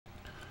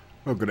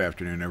Well, good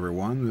afternoon,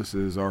 everyone. This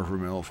is R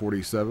Vermil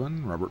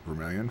 47, Robert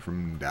Vermillion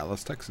from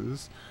Dallas,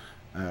 Texas.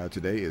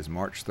 Today is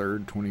March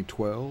 3rd,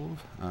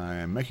 2012. I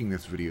am making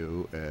this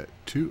video at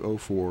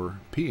 2:04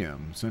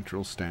 p.m.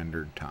 Central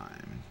Standard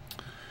Time.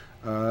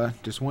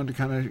 Just wanted to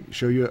kind of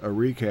show you a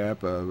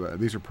recap of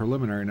these are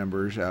preliminary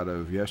numbers out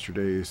of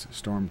yesterday's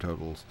storm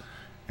totals,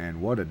 and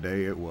what a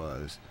day it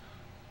was.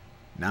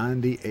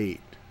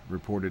 98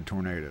 reported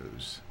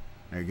tornadoes.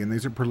 Again,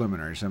 these are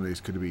preliminary. Some of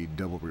these could be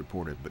double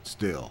reported, but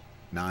still.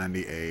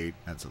 98,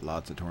 that's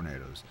lots of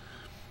tornadoes.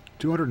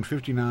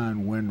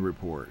 259 wind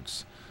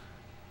reports.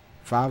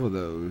 5 of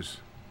those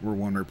were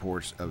wind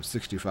reports of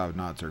 65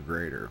 knots or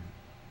greater.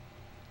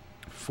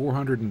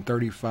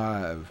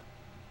 435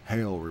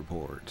 hail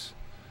reports.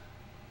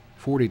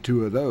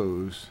 42 of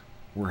those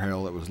were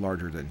hail that was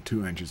larger than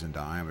 2 inches in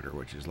diameter,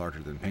 which is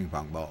larger than ping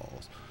pong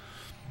balls.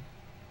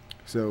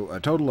 So a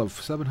total of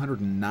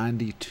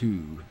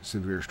 792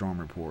 severe storm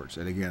reports.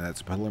 And again, that's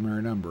a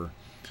preliminary number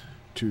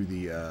to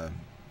the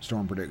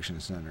Storm Prediction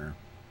Center.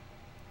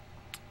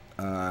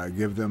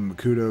 Give them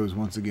kudos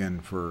once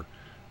again for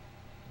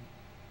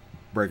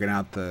breaking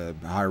out the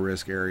high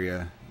risk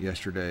area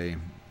yesterday,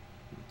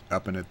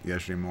 up in it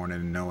yesterday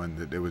morning, knowing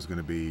that there was going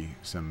to be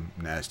some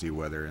nasty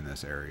weather in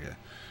this area.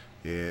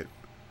 It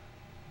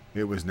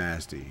was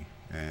nasty,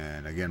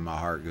 and again, my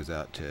heart goes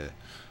out to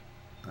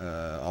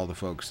all the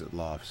folks that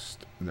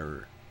lost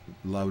their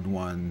loved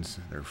ones,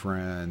 their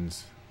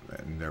friends,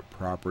 and their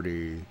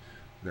property,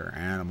 their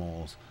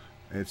animals.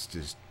 It's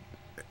just,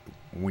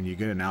 when you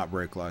get an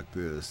outbreak like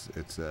this,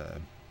 it's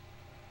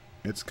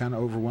kind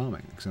of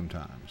overwhelming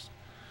sometimes.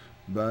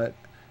 But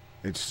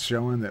it's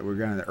showing that we're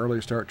getting an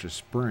early start to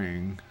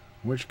spring,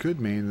 which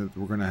could mean that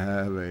we're going to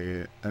have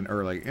an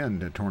early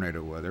end to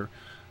tornado weather.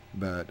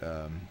 But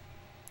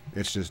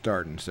it's just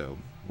starting, so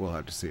we'll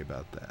have to see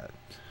about that.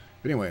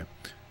 But anyway,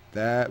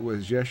 that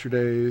was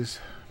yesterday's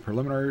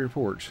preliminary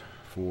reports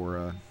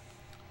for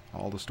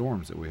all the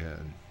storms that we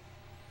had.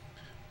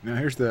 Now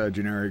here's the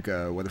generic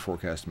weather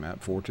forecast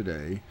map for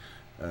today,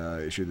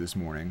 issued this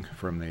morning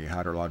from the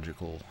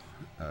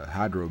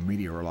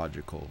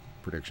Hydrometeorological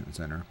Prediction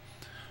Center,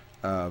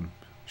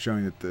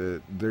 showing that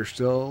there's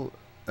still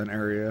an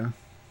area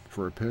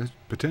for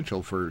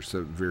potential for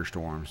severe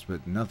storms,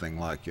 but nothing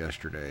like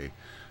yesterday.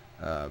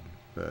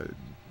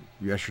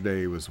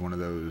 Yesterday was one of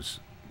those,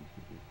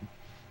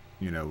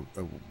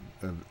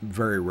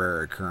 very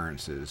rare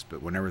occurrences,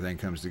 but when everything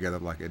comes together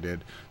like it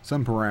did,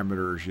 some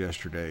parameters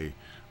yesterday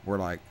were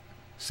like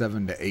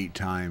 7 to 8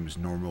 times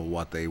normal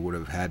what they would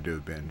have had to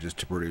have been just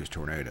to produce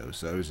tornadoes.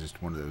 So it was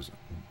just one of those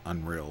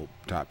unreal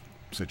top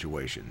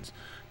situations.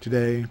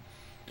 Today,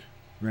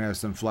 we're going to have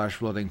some flash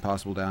flooding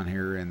possible down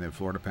here in the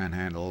Florida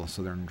Panhandle,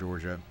 southern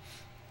Georgia.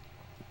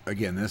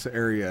 Again, this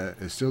area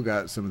has still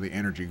got some of the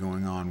energy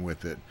going on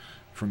with it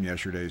from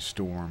yesterday's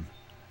storm,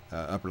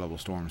 upper level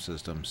storm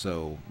system.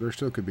 So there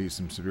still could be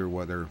some severe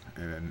weather,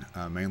 and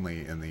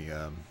mainly in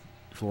the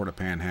Florida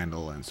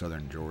Panhandle and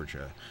southern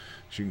Georgia.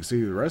 As you can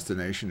see, the rest of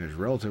the nation is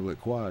relatively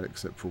quiet,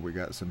 except for we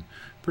got some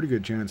pretty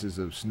good chances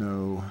of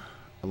snow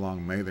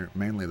along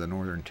mainly the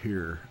northern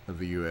tier of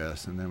the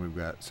U.S., and then we've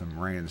got some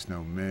rain and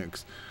snow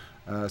mix.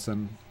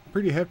 Some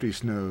pretty hefty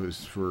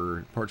snows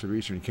for parts of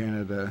eastern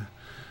Canada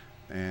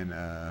and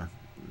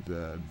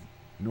the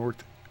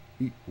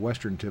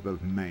northwestern tip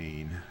of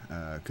Maine.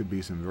 Could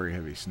be some very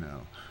heavy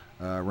snow.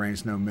 Rain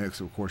snow mix,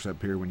 of course,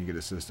 up here when you get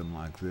a system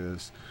like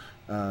this.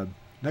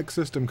 Next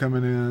system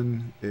coming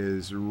in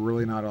is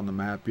really not on the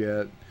map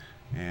yet,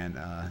 and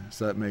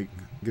so that may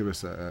give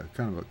us a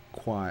kind of a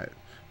quiet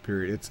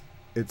period.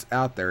 It's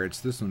out there. It's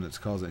this one that's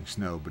causing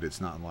snow, but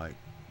it's not like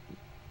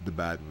the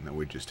bad one that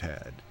we just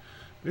had.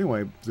 But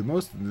anyway, the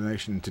most of the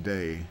nation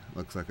today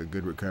looks like a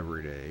good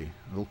recovery day.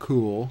 A little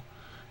cool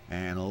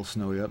and a little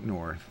snowy up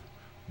north,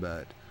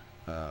 but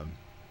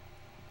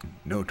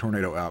no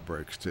tornado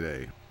outbreaks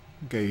today.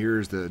 Okay,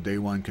 here's the day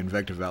one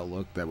convective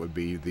outlook. That would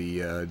be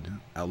the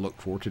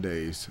outlook for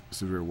today's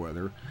severe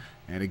weather.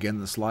 And again,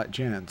 the slight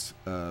chance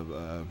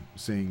of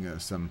seeing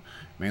some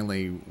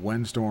mainly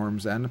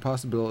windstorms and the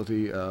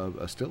possibility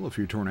of still a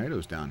few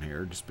tornadoes down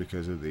here, just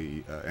because of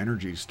the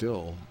energy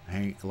still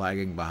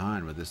lagging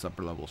behind with this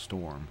upper level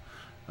storm.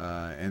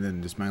 And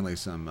then just mainly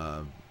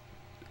some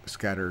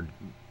scattered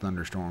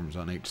thunderstorms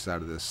on each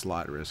side of this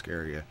slight risk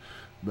area.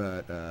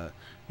 But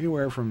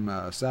anywhere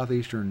from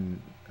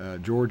southeastern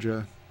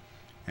Georgia,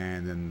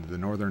 and then the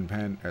northern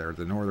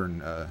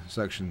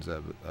sections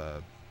of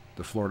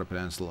the Florida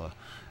Peninsula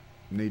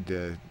need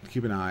to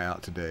keep an eye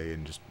out today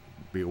and just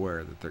be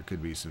aware that there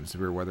could be some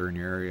severe weather in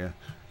your area.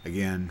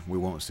 Again, we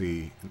won't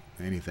see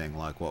anything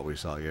like what we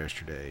saw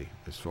yesterday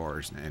as far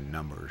as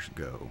numbers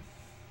go.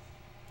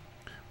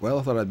 Well,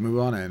 I thought I'd move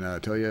on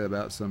and tell you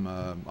about some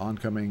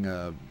oncoming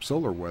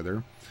solar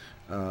weather.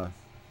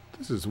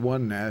 This is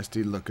one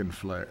nasty looking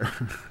sunspot.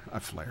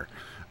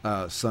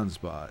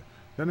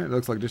 Doesn't it?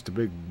 Looks like just a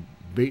big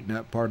beaten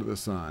up part of the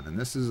sun, and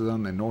this is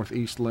on the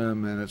northeast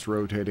limb, and it's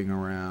rotating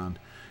around,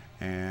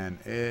 and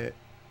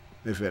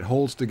if it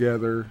holds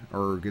together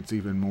or gets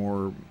even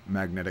more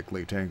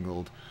magnetically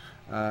tangled,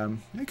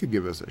 it could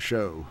give us a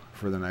show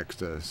for the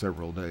next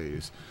several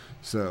days.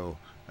 So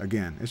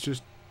again, it's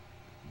just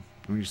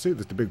when you see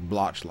the big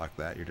blotch like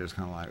that, you're just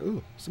kind of like,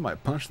 ooh, somebody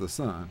punched the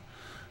sun.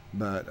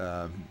 But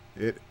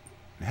it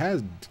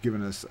has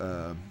given us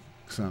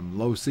some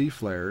low C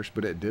flares,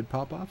 but it did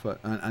pop off an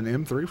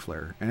M3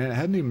 flare, and it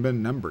hadn't even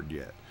been numbered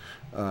yet.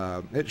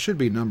 It should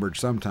be numbered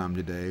sometime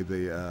today.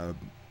 The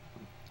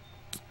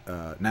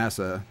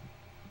NASA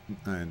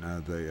and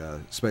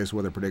the Space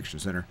Weather Prediction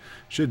Center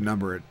should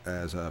number it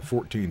as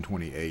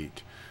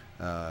 1428.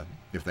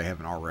 If they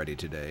haven't already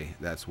today,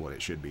 that's what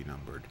it should be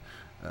numbered.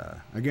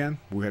 Again,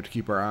 we have to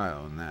keep our eye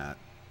on that.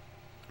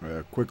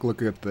 A quick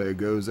look at the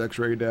GOES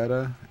X-ray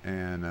data,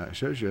 and it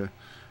shows you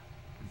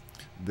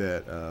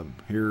that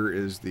here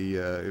is the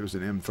it was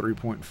an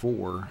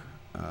M3.4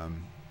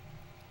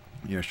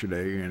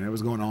 yesterday, and it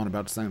was going on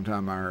about the same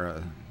time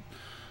our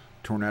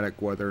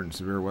tornadic weather and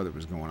severe weather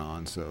was going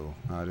on, so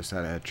I just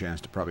had a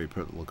chance to probably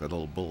look a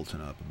little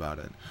bulletin up about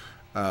it.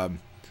 I'm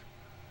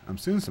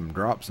seeing some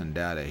drops in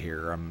data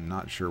here. I'm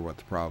not sure what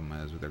the problem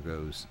is with their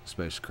GOES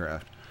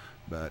spacecraft,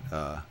 but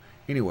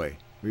anyway,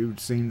 we've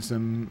seen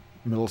some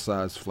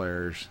middle-sized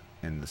flares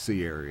in the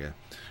sea area,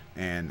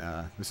 and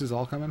this is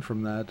all coming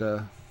from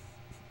that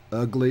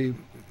ugly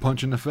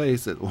punch in the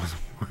face that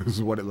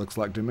was what it looks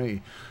like to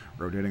me,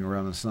 rotating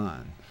around the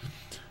sun.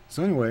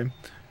 So anyway,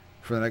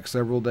 for the next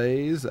several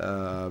days,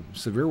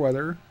 severe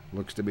weather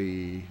looks to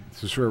be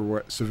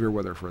severe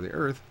weather for the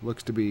Earth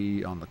looks to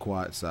be on the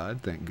quiet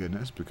side, thank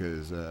goodness,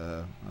 because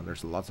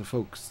there's lots of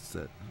folks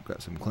that have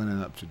got some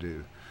cleaning up to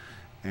do.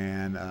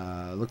 And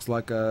looks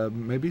like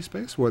maybe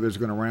space weather is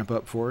going to ramp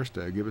up for us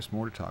to give us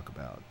more to talk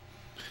about.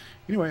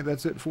 Anyway,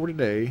 that's it for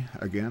today.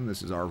 Again,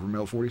 this is R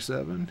Vermel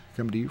 47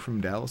 coming to you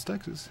from Dallas,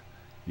 Texas.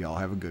 Y'all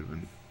have a good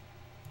one.